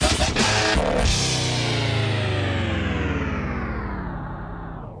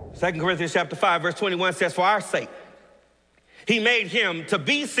2 Corinthians chapter 5, verse 21 says, for our sake, he made him to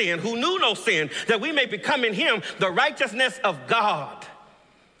be sin who knew no sin, that we may become in him the righteousness of God.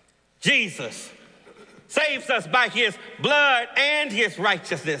 Jesus saves us by his blood and his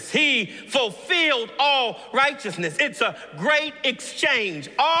righteousness. He fulfilled all righteousness. It's a great exchange.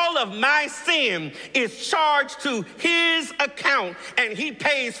 All of my sin is charged to his account, and he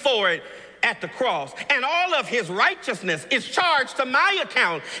pays for it at the cross. And all of his righteousness is charged to my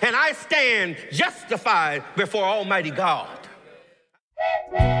account, and I stand justified before Almighty God.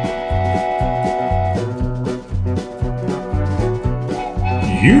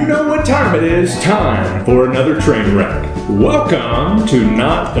 You know what time it is. Time for another train wreck. Welcome to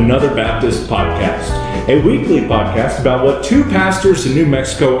Not Another Baptist Podcast, a weekly podcast about what two pastors in New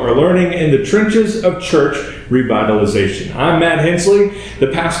Mexico are learning in the trenches of church revitalization. I'm Matt Hensley, the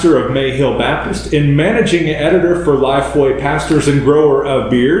pastor of May Hill Baptist and managing editor for Lifeway Pastors and Grower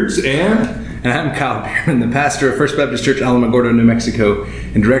of Beards, And I'm Kyle Bierman, the pastor of First Baptist Church Alamogordo, New Mexico,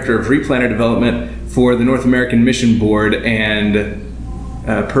 and director of Replanter Development for the North American Mission Board, and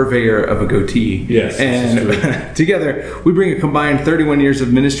purveyor of a goatee. Yes. And together, we bring a combined 31 years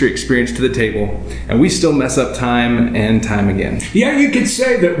of ministry experience to the table, and we still mess up time and time again. Yeah, you could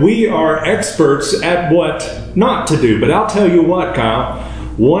say that we are experts at what not to do, but I'll tell you what, Kyle.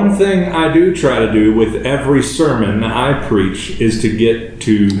 One thing I do try to do with every sermon I preach is to get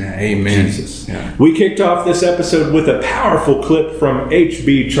to Amen. Jesus. Yeah. We kicked off this episode with a powerful clip from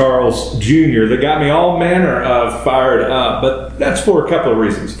H.B. Charles Jr. that got me all manner of fired up, but that's for a couple of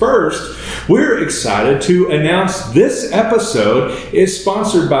reasons. First, we're excited to announce this episode is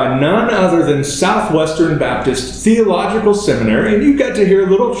sponsored by none other than Southwestern Baptist Theological Seminary, and you got to hear a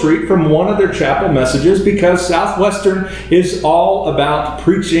little treat from one of their chapel messages because Southwestern is all about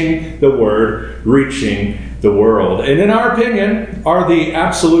preaching the word, reaching the world, and in our opinion, are the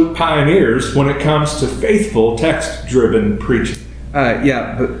absolute pioneers when it comes to faithful text-driven preaching.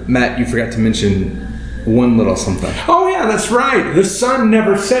 Yeah, but Matt, you forgot to mention one little something. Oh yeah, that's right. The sun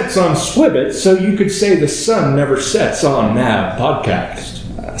never sets on Swibbit, so you could say the sun never sets on NAB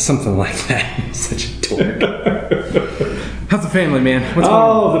Podcast. Something like that. Such a dork. How's the family, man? What's going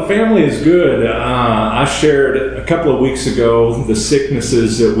on? The family is good. I shared a couple of weeks ago the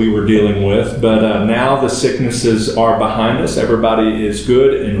sicknesses that we were dealing with, but now the sicknesses are behind us. Everybody is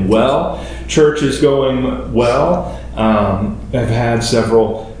good and well. Church is going well. I've had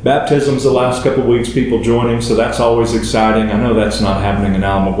several baptisms the last couple of weeks, people joining, so that's always exciting. I know that's not happening in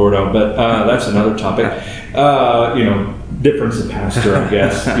Alamogordo, but that's another topic. Difference of pastor, I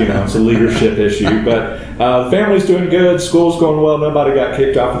guess. It's a leadership issue. But the family's doing good. School's going well. Nobody got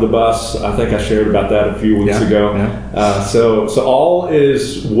kicked off of the bus. I think I shared about that a few weeks ago. Yeah. So all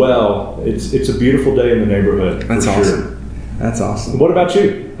is well. It's a beautiful day in the neighborhood. That's for awesome. Sure. That's awesome. What about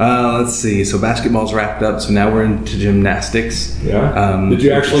you? Let's see. So basketball's wrapped up. So now we're into gymnastics. Yeah. Did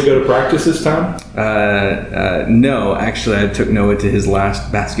you actually go to practice this time? No, actually, I took Noah to his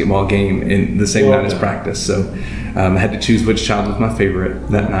last basketball game in the same night as practice. So I had to choose which child was my favorite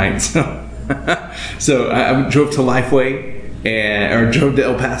that night. So I drove to Lifeway or drove to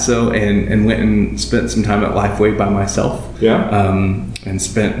El Paso and went and spent some time at Lifeway by myself. Yeah. And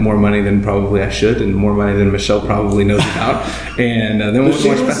spent more money than probably I should, and more money than Michelle probably knows about. And then we went to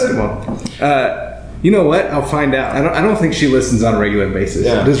watch basketball. You know what? I'll find out. I don't think she listens on a regular basis.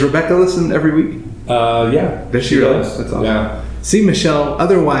 Yeah. Does Rebecca listen every week? Yeah. Does she really? Does. That's awesome. Yeah. See, Michelle,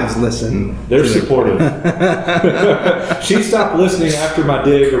 other wives listen. They're supportive. She stopped listening after my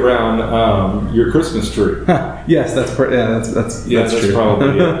dig around your Christmas tree. Yes, that's true. That's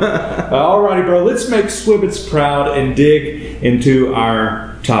probably it. Alrighty, bro. Let's make Swibbits proud and dig into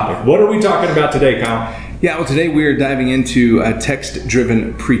our topic. What are we talking about today, Kyle? Yeah, well, today we're diving into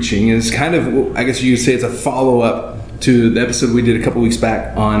text-driven preaching. It's kind of, I guess you could say, it's a follow-up to the episode we did a couple weeks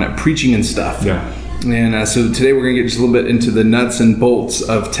back on preaching and stuff. Yeah. And so today we're going to get just a little bit into the nuts and bolts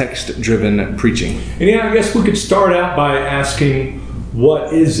of text-driven preaching. And yeah, I guess we could start out by asking,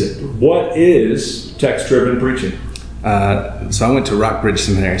 what is it? What is text-driven preaching? So I went to Rockbridge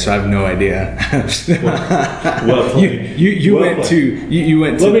Seminary, so I have no idea. Well played. You went to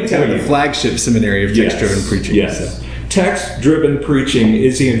the flagship seminary of text-driven preaching. Yes. So. Text-driven preaching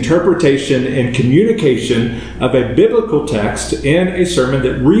is the interpretation and communication of a biblical text in a sermon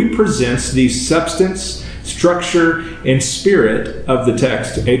that represents the substance, structure, and spirit of the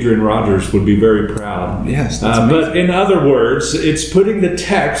text. Adrian Rogers would be very proud. Yes, that's amazing. But in other words, it's putting the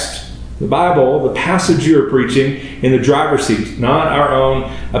text the Bible, the passage you're preaching, in the driver's seat, not our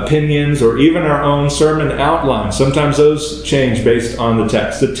own opinions or even our own sermon outline. Sometimes those change based on the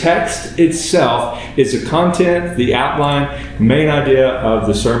text. The text itself is the content, the outline, main idea of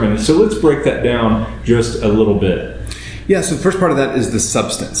the sermon. So let's break that down just a little bit. Yeah, so the first part of that is the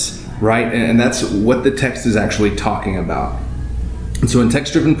substance, right? And that's what the text is actually talking about. And so in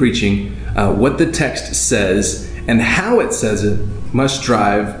text-driven preaching, what the text says and how it says it must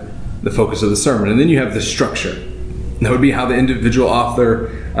drive the focus of the sermon. And then you have the structure. That would be how the individual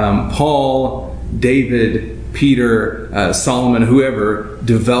author, Paul, David, Peter, Solomon, whoever,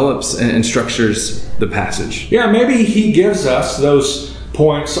 develops and structures the passage. Yeah, maybe he gives us those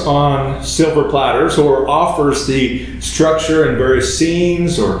points on silver platters or offers the structure in various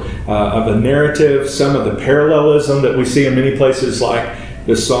scenes or of a narrative, some of the parallelism that we see in many places like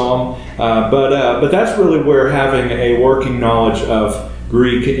the Psalm. But that's really where having a working knowledge of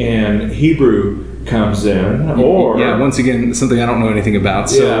Greek and Hebrew comes in. Or once again, something I don't know anything about.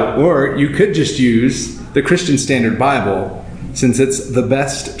 So, or you could just use the Christian Standard Bible, since it's the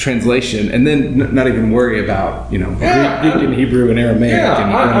best translation, and then not even worry about, Greek and Hebrew and Aramaic.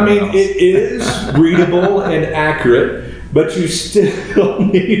 I mean, it is readable and accurate, but you still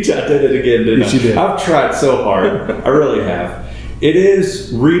need to. I did it again, didn't I? Yes, you did. I've tried so hard. I really have. It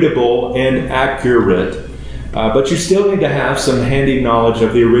is readable and accurate, but you still need to have some handy knowledge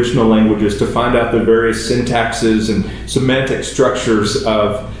of the original languages to find out the various syntaxes and semantic structures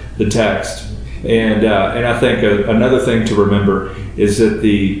of the text. And I think another thing to remember is that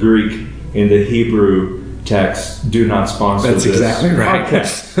the Greek and the Hebrew text do not sponsor That's this exactly right.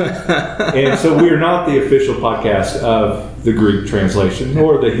 podcast. And so we are not the official podcast of the Greek translation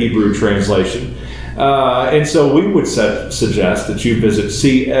or the Hebrew translation. And so we would suggest that you visit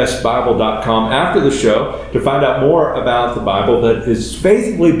csbible.com after the show to find out more about the Bible that is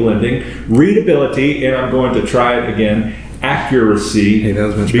faithfully blending readability, and I'm going to try it again, accuracy, hey, that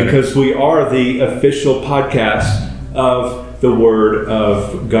was much better. Because we are the official podcast of the Word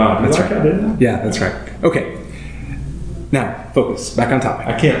of God. That's right. I did that? Yeah, that's right. Okay. Now, focus. Back on topic.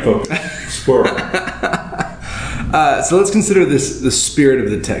 I can't focus. Squirrel. So let's consider the spirit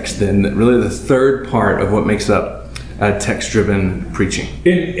of the text then, really the third part of what makes up text-driven preaching.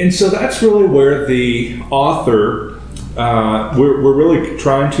 And so that's really where the author, we're really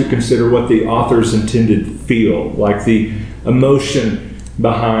trying to consider what the author's intended feel, like the emotion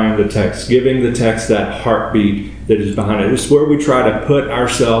behind the text, giving the text that heartbeat that is behind it. It's where we try to put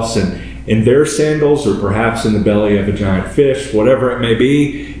ourselves in their sandals or perhaps in the belly of a giant fish, whatever it may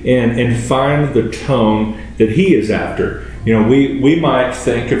be, and find the tone that he is after. We might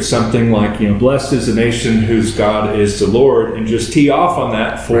think of something like, blessed is the nation whose God is the Lord, and just tee off on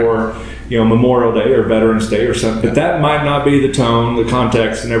that for, Memorial Day or Veterans Day or something. But that might not be the tone, the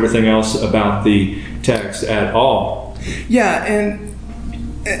context, and everything else about the text at all. Yeah, and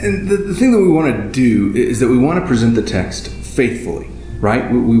the thing that we want to do is that we want to present the text faithfully,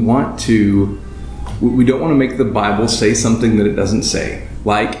 right? We don't want to make the Bible say something that it doesn't say.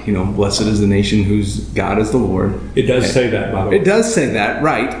 Like, blessed is the nation whose God is the Lord. It does say that, by the way. It does say that,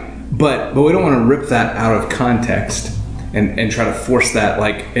 right. But we don't want to rip that out of context and try to force that,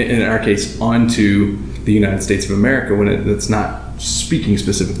 like in our case, onto the United States of America when it's not speaking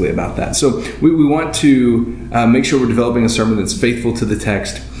specifically about that. So we want to make sure we're developing a sermon that's faithful to the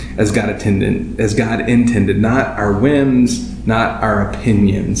text as God intended, not our whims, not our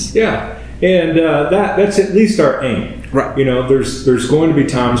opinions. Yeah, and that's at least our aim. Right. There's going to be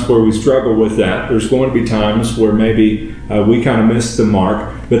times where we struggle with that. There's going to be times where maybe we kind of miss the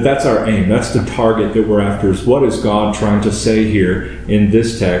mark, but that's our aim. That's the target that we're after, is what is God trying to say here in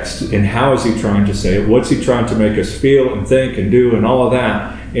this text, and how is he trying to say it? What's he trying to make us feel and think and do and all of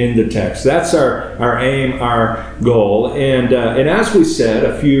that in the text? That's our aim, our goal. And as we said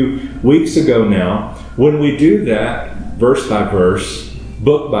a few weeks ago now, when we do that verse by verse,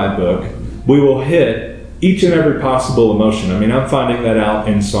 book by book, we will hit each and every possible emotion. I mean, I'm finding that out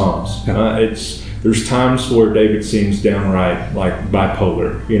in Psalms. There's times where David seems downright like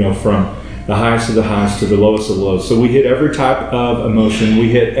bipolar, from the highest of the highs to the lowest of the lows. So we hit every type of emotion. We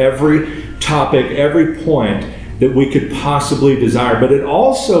hit every topic, every point that we could possibly desire. But it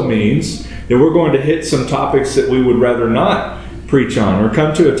also means that we're going to hit some topics that we would rather not preach on, or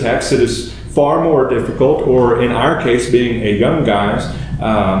come to a text that is far more difficult, or in our case, being a young guys,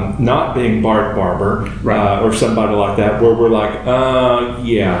 not being Bart Barber, or somebody like that, where we're like,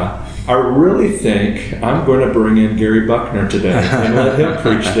 I really think I'm going to bring in Gary Buckner today and let him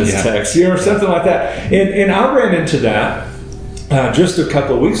preach this text, or something like that. And I ran into that just a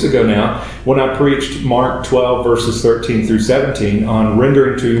couple of weeks ago now, when I preached Mark 12, verses 13 through 17 on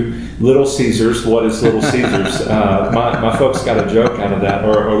rendering to Little Caesars what is Little Caesars. My folks got a joke out of that,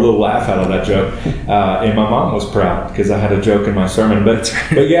 or a little laugh out of that joke, and my mom was proud because I had a joke in my sermon. But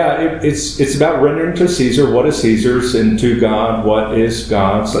yeah, it's about rendering to Caesar what is Caesar's, and to God what is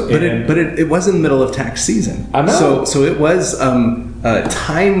God's. But it was in the middle of tax season. I know. So it was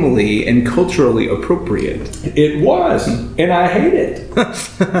timely and culturally appropriate. It was, and I hate it.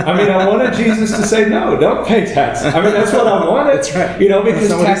 I mean, I wanted Jesus to say, no, don't pay tax. I mean, that's what I wanted. That's right. Because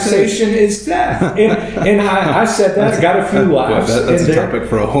taxation is death. And I said that, got a few laughs. That's a topic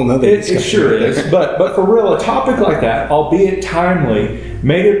for a whole nother discussion. It sure is. But for real, a topic like that, albeit timely,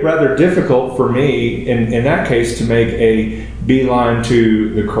 made it rather difficult for me, in that case, to make a beeline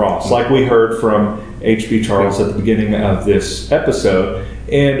to the cross, like we heard from H.B. Charles at the beginning of this episode.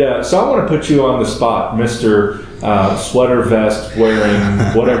 And so I want to put you on the spot, Mr. Sweater vest wearing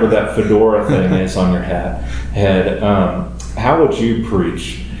whatever that fedora thing is on your head. How would you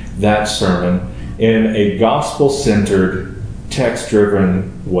preach that sermon in a gospel-centered,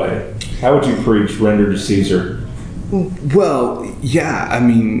 text-driven way? How would you preach render to Caesar? Well, yeah, I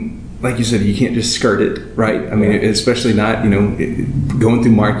mean, like you said, you can't just skirt it, right? I mean, especially not, going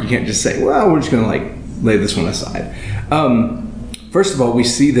through Mark, you can't just say, well, we're just going to lay this one aside. First of all, we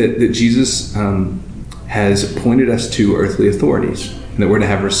see that Jesus has pointed us to earthly authorities, and that we're to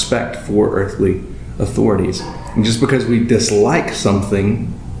have respect for earthly authorities. And just because we dislike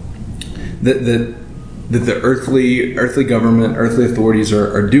something that the earthly government, earthly authorities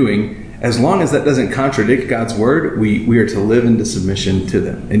are doing, as long as that doesn't contradict God's word, we are to live into submission to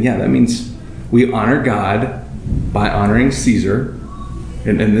them. And yeah, that means we honor God by honoring Caesar,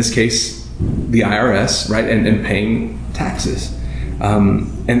 and in this case, the IRS, right, and paying taxes.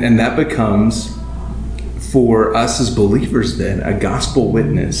 And that becomes, for us as believers then, a gospel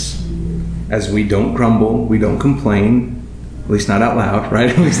witness, as we don't grumble, we don't complain, at least not out loud, right?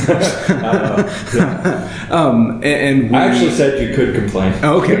 At least and I actually said you could complain.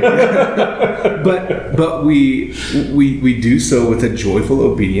 Okay. but we do so with a joyful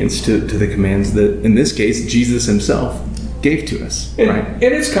obedience to the commands that, in this case, Jesus himself gave to us. Right? And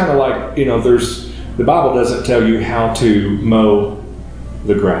it's kind of like, the Bible doesn't tell you how to mow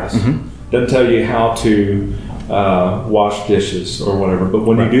the grass. Mm-hmm. Doesn't tell you how to wash dishes or whatever. But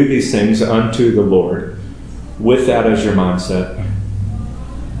when you do these things unto the Lord, with that as your mindset,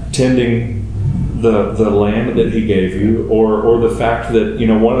 tending the land that he gave you, or the fact that,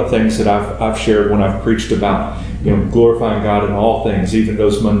 one of the things that I've shared when I've preached about, glorifying God in all things, even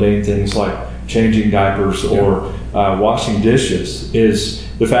those mundane things like changing diapers or washing dishes, is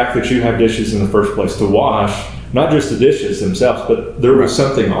the fact that you have dishes in the first place to wash, not just the dishes themselves, but there was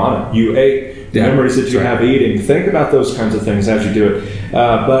something on it. You ate, the memories that you have eating. Think about those kinds of things as you do it.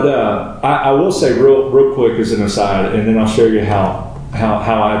 But I will say real quick as an aside, and then I'll show you how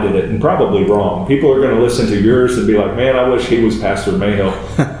I did it, and probably wrong. People are going to listen to yours and be like, man, I wish he was Pastor Mayhill.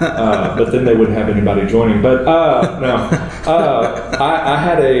 But then they wouldn't have anybody joining. But no, I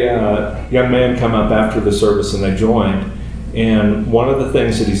had a young man come up after the service, and they joined. And one of the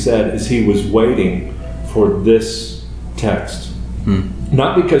things that he said is he was waiting for this text.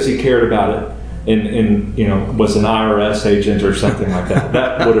 Not because he cared about it and was an IRS agent or something like that.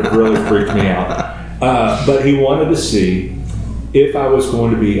 That would have really freaked me out. But he wanted to see if I was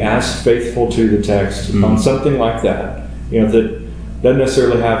going to be as faithful to the text on something like that, that doesn't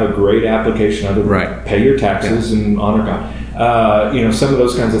necessarily have a great application other than pay your taxes and honor God. Some of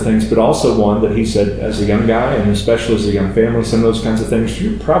those kinds of things, but also one that he said, as a young guy and especially as a young family, some of those kinds of things,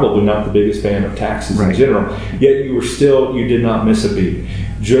 you're probably not the biggest fan of taxes in general, yet you did not miss a beat.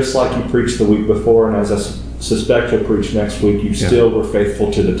 Just like you preached the week before, and as I suspect you'll preach next week, you still were faithful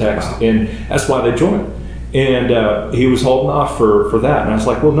to the text. And that's why they joined. And he was holding off for that. And I was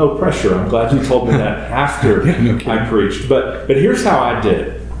like, well, no pressure. I'm glad you told me that after I preached. But here's how I did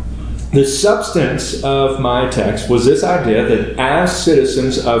it. The substance of my text was this idea that as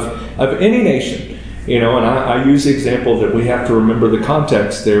citizens of any nation, and I use the example that we have to remember the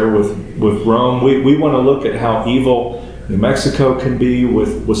context there with Rome. We want to look at how evil New Mexico can be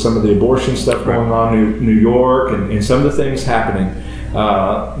with some of the abortion stuff going on in New York and some of the things happening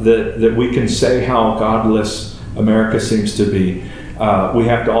that we can say how godless America seems to be. We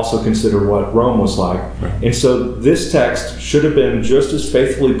have to also consider what Rome was like. And so this text should have been just as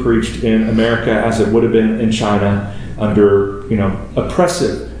faithfully preached in America as it would have been in China under,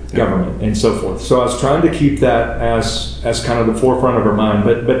 oppressive government and so forth. So I was trying to keep that as kind of the forefront of our mind.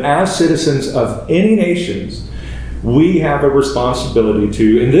 But as citizens of any nations, we have a responsibility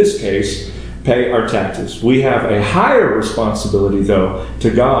to, in this case, pay our taxes. We have a higher responsibility, though, to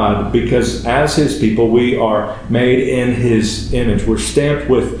God, because as His people, we are made in His image. We're stamped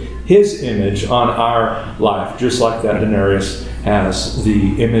with His image on our life, just like that denarius has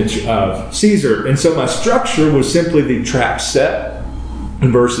the image of Caesar. And so my structure was simply the trap set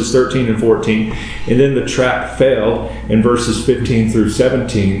in verses 13 and 14, and then the trap failed in verses 15 through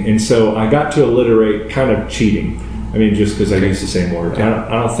 17. And so I got to alliterate kind of cheating. I mean, just because I use the same word. I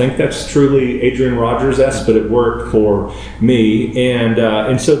don't think that's truly Adrian Rogers-esque, but it worked for me.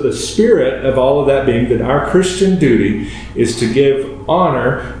 And so the spirit of all of that being that our Christian duty is to give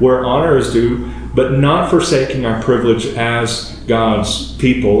honor where honor is due, but not forsaking our privilege as God's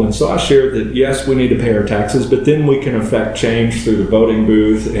people. And so I shared that, yes, we need to pay our taxes, but then we can affect change through the voting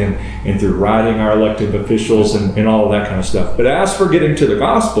booth and through writing our elected officials and all of that kind of stuff. But as for getting to the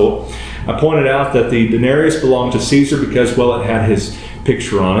gospel, I pointed out that the denarius belonged to Caesar because, well, it had his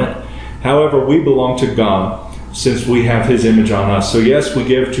picture on it. However, we belong to God since we have His image on us. So yes, we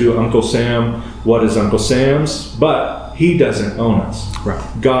give to Uncle Sam what is Uncle Sam's, but he doesn't own us. Right.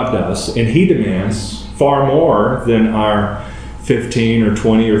 God does, and He demands far more than our 15 or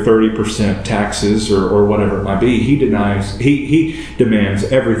 20 or 30% taxes or whatever it might be. He demands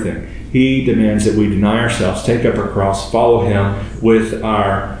everything. He demands that we deny ourselves, take up our cross, follow Him with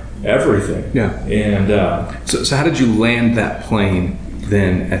our everything. Yeah. And so how did you land that plane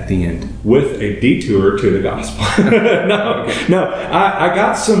then at the end? With a detour to the gospel. No. I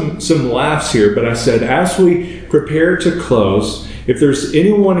got some laughs here, but I said, as we prepare to close, if there's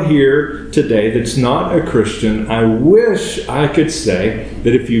anyone here today that's not a Christian, I wish I could say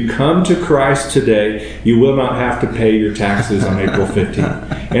that if you come to Christ today, you will not have to pay your taxes on April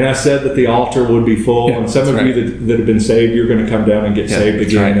 15th. And I said that the altar would be full, and some of you that have been saved, you're going to come down and get saved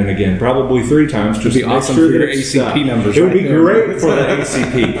again and again, probably 3 times. Just to be awesome for your ACP numbers. It would be great for the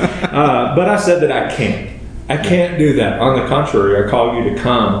ACP. But I said that I can't. I can't do that. On the contrary, I call you to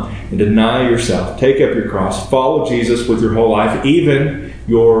come and deny yourself, take up your cross, follow Jesus with your whole life, even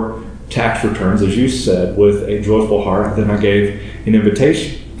your tax returns, as you said, with a joyful heart. Then I gave an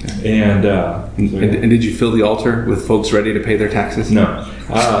invitation. And did you fill the altar with folks ready to pay their taxes? No.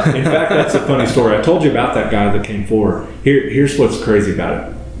 In fact, that's a funny story. I told you about that guy that came forward. Here's what's crazy about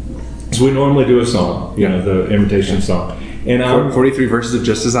it. So we normally do a song, the invitation song. And 43 verses of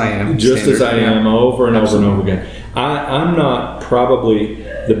Just As I Am. Just As I Am, over and over and over again. I'm not probably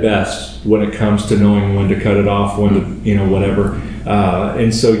the best when it comes to knowing when to cut it off, when to, whatever.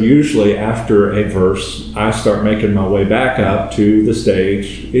 And so usually after a verse, I start making my way back up to the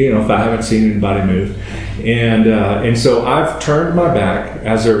stage, if I haven't seen anybody move. And so I've turned my back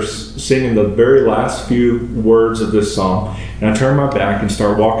as they're singing the very last few words of this song. And I turn my back and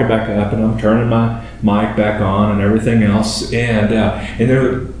start walking back up, and I'm turning my mic back on and everything else. And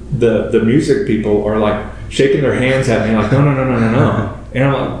the music people are like shaking their hands at me like, no. And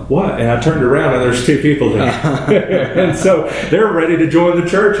I'm like, what? And I turned around and there's 2 people there. And so they're ready to join the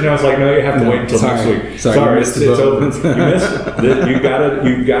church. And I was like, no, you have to wait until next week. Sorry, it's over. You missed it.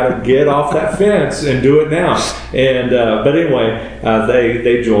 You gotta get off that fence and do it now. And but anyway,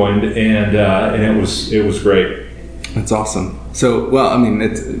 they joined, and it was great. That's awesome. So,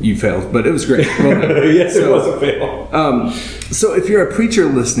 you failed, but it was great. Well, yes, it was a fail. So if you're a preacher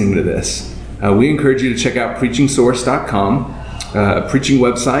listening to this, we encourage you to check out preachingsource.com. A preaching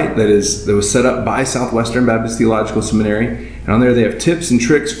website that was set up by Southwestern Baptist Theological Seminary, and on there they have tips and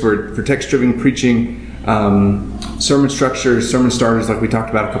tricks for text-driven preaching, sermon structures, sermon starters, like we talked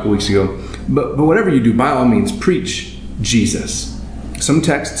about a couple weeks ago. But whatever you do, by all means, preach Jesus. Some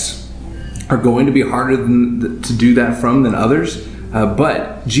texts are going to be harder to do that from than others,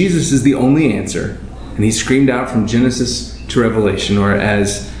 but Jesus is the only answer, and He screamed out from Genesis to Revelation, or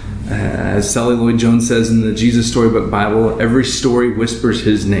as Sally Lloyd Jones says in the Jesus Storybook Bible, every story whispers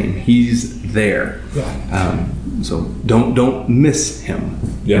His name. He's there. Yeah. So don't miss Him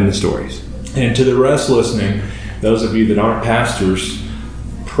in the stories. And to the rest listening, those of you that aren't pastors,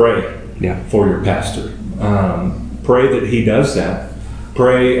 pray for your pastor. Pray that he does that.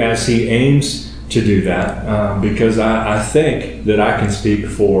 Pray as he aims to do that. Because I think that I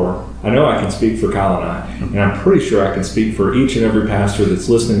know I can speak for Kyle and I'm pretty sure I can speak for each and every pastor that's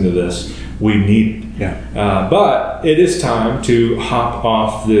listening to this. We need it. Yeah. But it is time to hop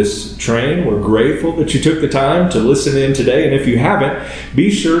off this train. We're grateful that you took the time to listen in today. And if you haven't,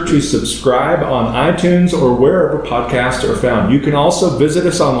 be sure to subscribe on iTunes or wherever podcasts are found. You can also visit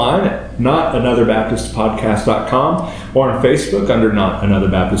us online at notanotherbaptistpodcast.com or on Facebook under Not Another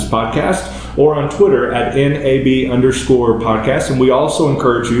Baptist Podcast or on Twitter at NAB_podcast. And we also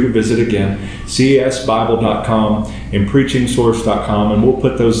encourage you to visit again csbible.com and preachingsource.com, and we'll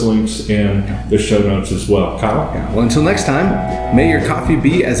put those links in the show notes as well. Kyle? Yeah, well, until next time, may your coffee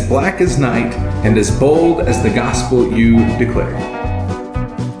be as black as night and as bold as the gospel you declare.